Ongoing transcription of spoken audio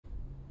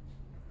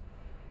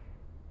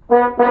Hey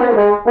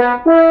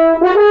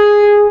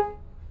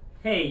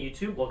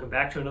YouTube, welcome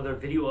back to another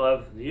video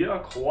of the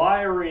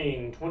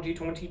Acquiring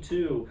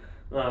 2022.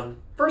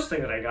 First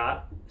thing that I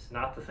got is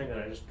not the thing that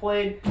I just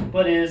played,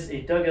 but is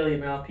a Doug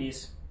Elliott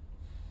mouthpiece.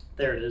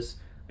 There it is.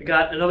 I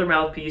got another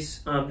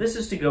mouthpiece. This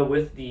is to go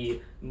with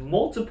the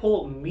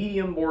multiple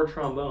medium bore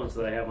trombones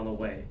that I have on the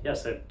way.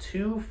 Yes, I have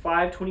two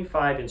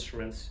 525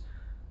 instruments,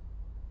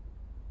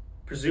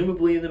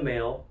 presumably in the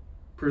mail,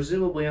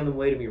 presumably on the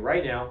way to me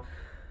right now,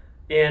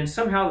 and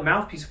somehow the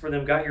mouthpiece for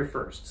them got here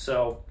first.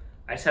 So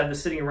I just have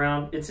this sitting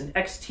around. It's an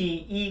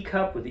XT-E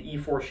cup with the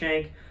E4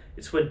 shank.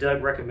 It's what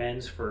Doug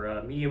recommends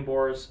for medium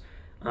bores.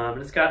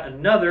 And it's got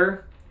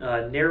another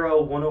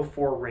narrow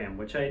 104 rim,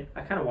 which I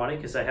kind of wanted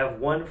because I have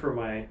one for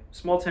my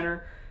small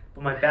tenor,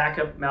 but my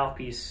backup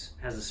mouthpiece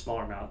has a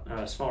smaller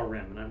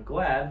rim, and I'm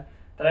glad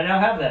that I now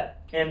have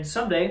that. And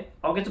someday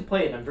I'll get to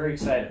play it, and I'm very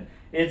excited.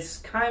 It's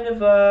kind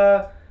of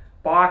a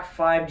Bach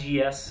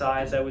 5GS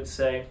size, I would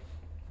say.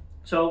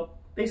 So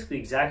basically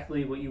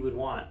exactly what you would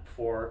want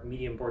for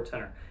medium bore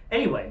tenor.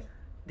 Anyway,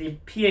 the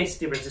pièce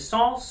de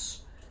résistance,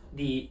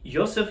 the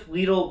Joseph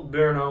Lidl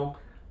Berno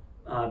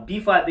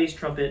B-flat bass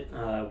trumpet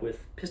with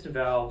piston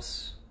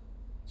valves.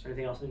 Is there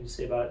anything else I need to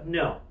say about it?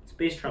 No, it's a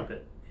bass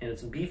trumpet, and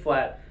it's a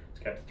B-flat. It's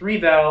got 3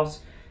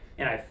 valves,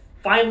 and I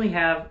finally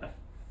have a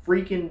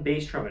freaking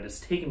bass trumpet. It's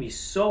taken me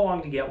so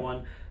long to get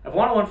one. I've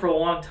wanted one for a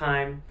long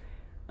time,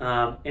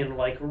 and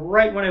like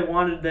right when I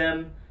wanted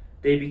them,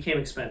 they became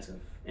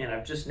expensive. And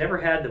I've just never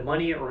had the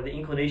money or the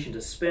inclination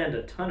to spend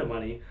a ton of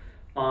money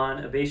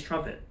on a bass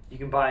trumpet. You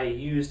can buy a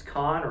used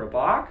Con or a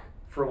Bach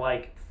for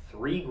like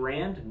 $3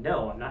 grand.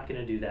 No, I'm not going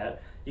to do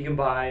that. You can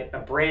buy a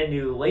brand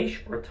new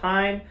Leish or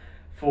Time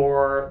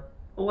for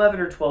 $11,000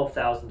 or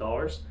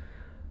 $12,000.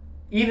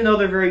 Even though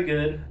they're very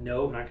good,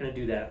 no, I'm not going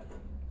to do that.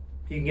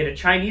 You can get a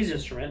Chinese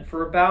instrument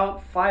for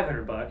about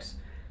 500 bucks.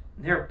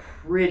 And they're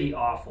pretty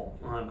awful.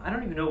 I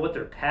don't even know what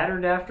they're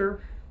patterned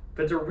after,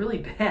 but they're really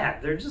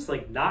bad. They're just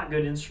like not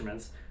good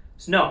instruments.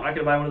 So no, I'm not going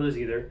to buy one of those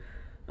either.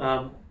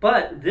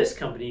 But this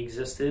company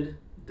existed,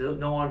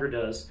 no longer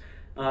does,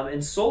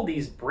 and sold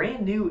these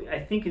brand new, I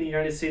think in the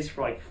United States,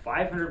 for like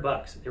 500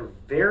 bucks. They're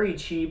very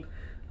cheap,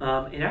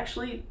 and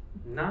actually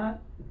not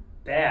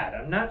bad.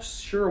 I'm not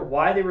sure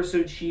why they were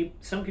so cheap.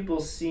 Some people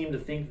seem to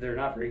think they're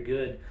not very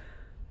good.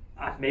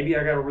 Maybe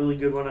I got a really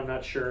good one, I'm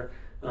not sure.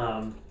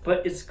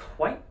 But it's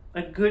quite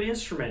a good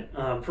instrument.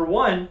 For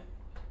one,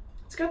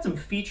 it's got some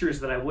features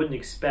that I wouldn't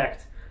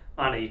expect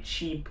on a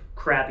cheap,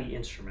 crappy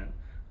instrument.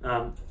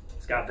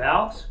 It's got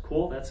valves,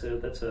 cool. That's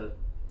a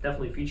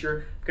definitely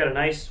feature. I've got a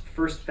nice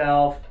first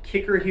valve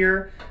kicker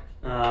here,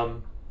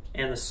 and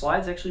the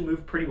slides actually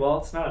move pretty well.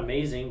 It's not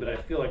amazing, but I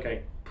feel like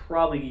I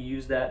probably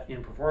use that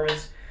in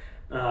performance.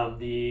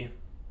 The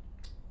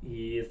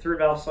third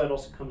valve slide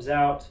also comes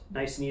out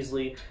nice and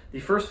easily. The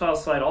first valve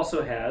slide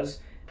also has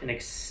an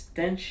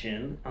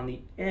extension on the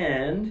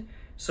end,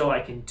 so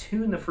I can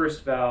tune the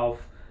first valve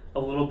a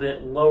little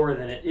bit lower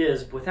than it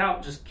is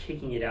without just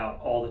kicking it out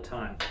all the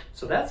time.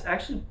 So that's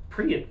actually a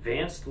pretty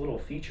advanced little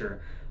feature.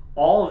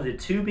 All of the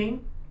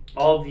tubing,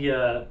 all of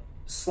the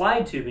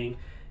slide tubing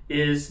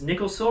is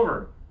nickel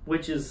silver,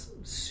 which is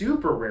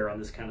super rare on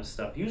this kind of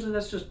stuff. Usually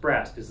that's just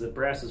brass, because the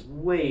brass is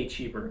way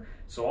cheaper.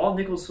 So all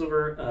nickel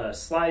silver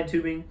slide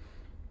tubing.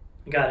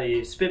 Got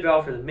a spit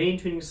valve for the main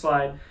tuning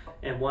slide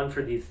and one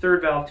for the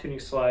third valve tuning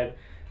slide.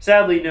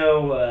 Sadly,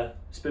 no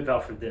spit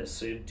valve for this,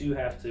 so you do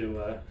have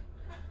to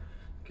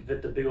give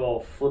it the big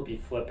old flippy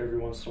flip every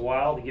once in a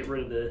while to get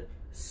rid of the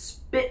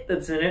spit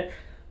that's in it.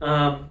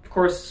 Of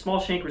course, small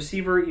shank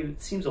receiver.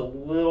 It seems a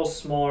little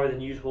smaller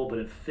than usual, but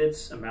it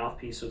fits a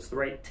mouthpiece, so it's the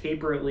right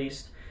taper at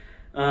least.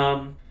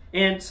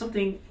 And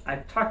something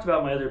I've talked about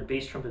in my other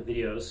bass trumpet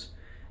videos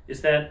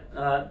is that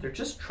they're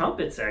just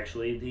trumpets,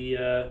 actually.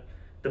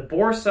 The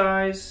bore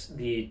size,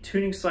 the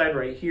tuning slide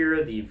right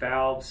here, the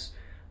valves,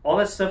 all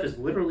that stuff is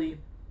literally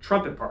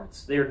trumpet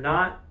parts. They are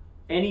not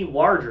any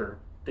larger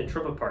than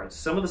trumpet parts.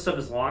 Some of the stuff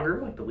is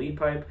longer, like the lead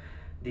pipe.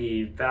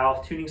 The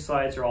valve tuning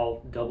slides are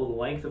all double the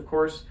length, of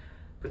course,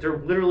 but they're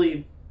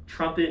literally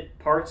trumpet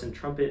parts and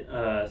trumpet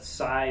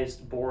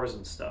sized bores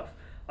and stuff.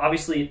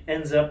 Obviously, it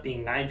ends up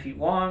being 9 feet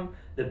long.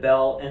 The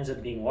bell ends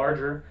up being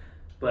larger,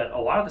 but a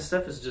lot of the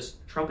stuff is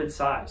just trumpet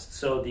sized.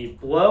 So the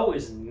blow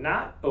is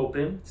not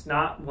open. It's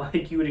not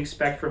like you would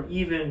expect from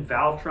even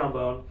valve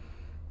trombone,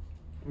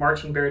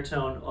 marching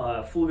baritone,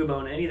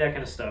 flugabone, any of that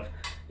kind of stuff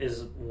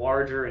is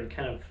larger and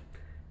kind of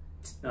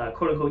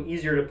quote unquote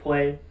easier to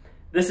play.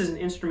 This is an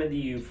instrument that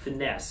you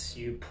finesse.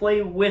 You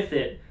play with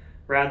it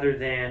rather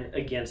than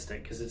against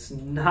it, because it's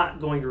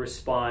not going to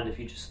respond if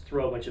you just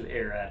throw a bunch of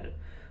air at it.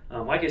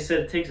 Like I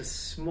said, it takes a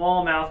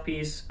small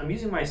mouthpiece. I'm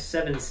using my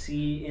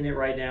 7C in it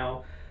right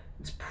now.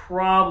 It's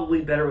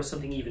probably better with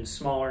something even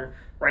smaller.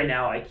 Right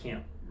now, I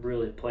can't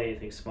really play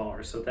anything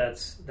smaller, so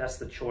that's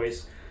the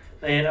choice.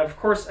 And of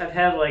course, I've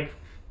had like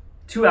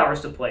 2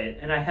 hours to play it,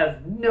 and I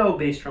have no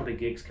bass trumpet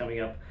gigs coming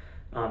up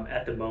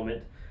at the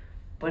moment.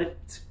 But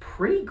it's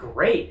pretty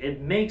great. It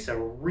makes a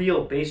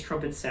real bass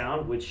trumpet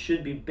sound, which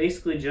should be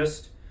basically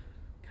just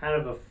kind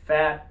of a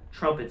fat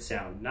trumpet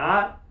sound.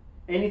 Not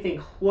anything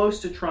close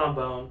to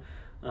trombone,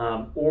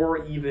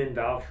 or even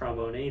valve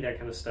trombone, any of that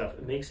kind of stuff,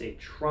 it makes a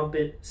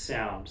trumpet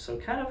sound. So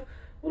kind of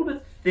a little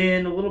bit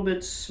thin, a little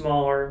bit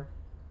smaller,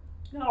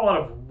 not a lot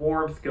of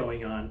warmth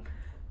going on.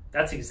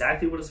 That's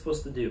exactly what it's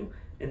supposed to do.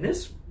 And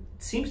this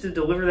seems to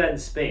deliver that in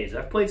spades.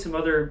 I've played some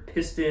other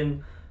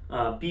piston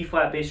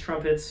B-flat bass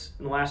trumpets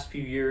in the last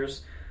few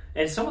years,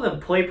 and some of them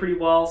play pretty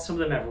well. Some of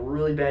them have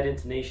really bad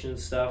intonation and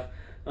stuff.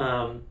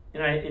 And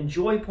I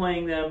enjoy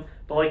playing them,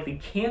 but like the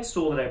can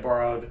stool that I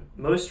borrowed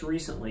most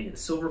recently, the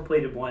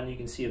silver-plated one, you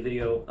can see a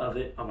video of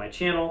it on my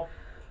channel.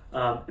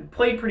 It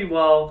played pretty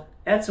well,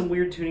 had some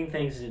weird tuning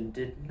things, and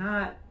did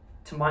not,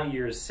 to my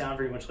ears, sound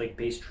very much like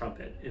bass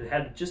trumpet. It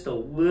had just a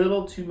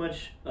little too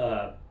much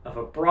of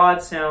a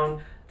broad sound.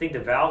 I think the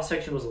valve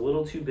section was a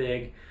little too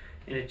big,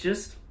 and it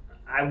just,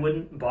 I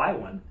wouldn't buy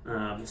one,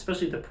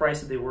 especially at the price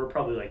that they were,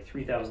 probably like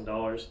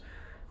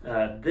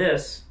 $3,000.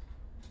 This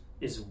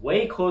is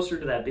way closer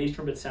to that bass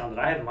trumpet sound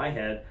that I have in my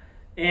head,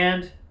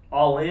 and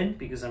all in,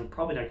 because I'm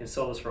probably not going to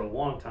sell this for a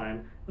long time,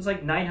 it was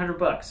like 900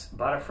 bucks.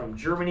 Bought it from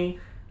Germany,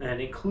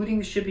 and including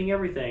the shipping,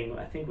 everything,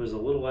 I think was a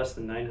little less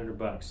than 900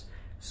 bucks.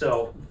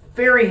 So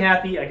very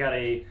happy. I got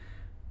a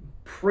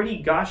pretty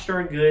gosh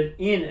darn good,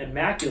 in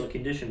immaculate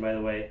condition, by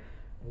the way,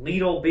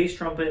 Lidl bass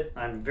trumpet.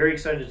 I'm very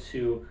excited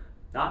to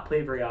not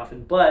play it very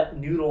often, but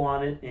noodle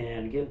on it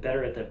and get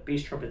better at the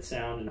bass trumpet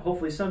sound, and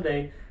hopefully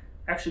someday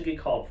actually get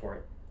called for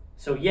it.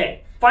 So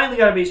yay, finally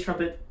got a bass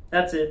trumpet.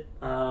 That's it.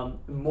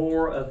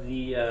 More of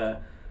the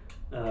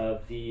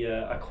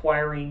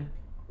acquiring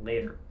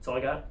later. That's all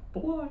I got.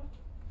 Bye-bye.